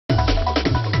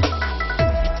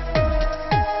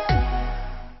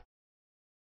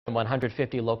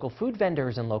150 local food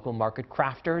vendors and local market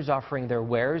crafters offering their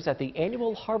wares at the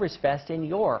annual Harvestfest in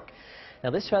York. Now,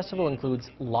 this festival includes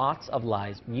lots of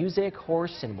live music,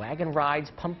 horse and wagon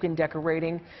rides, pumpkin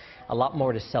decorating, a lot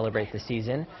more to celebrate the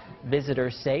season.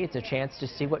 Visitors say it's a chance to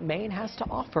see what Maine has to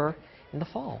offer in the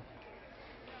fall.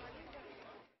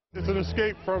 It's an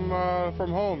escape from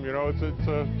home, you know.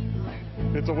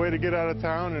 It's a way to get out of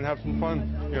town and have some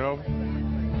fun, you know.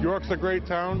 York's a great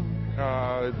town,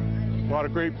 a lot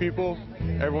of great people.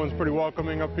 Everyone's pretty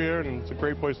welcoming up here, and it's a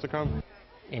great place to come.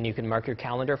 And you can mark your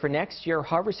calendar for next year.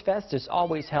 Harvestfest is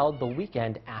always held the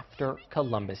weekend after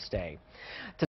Columbus Day.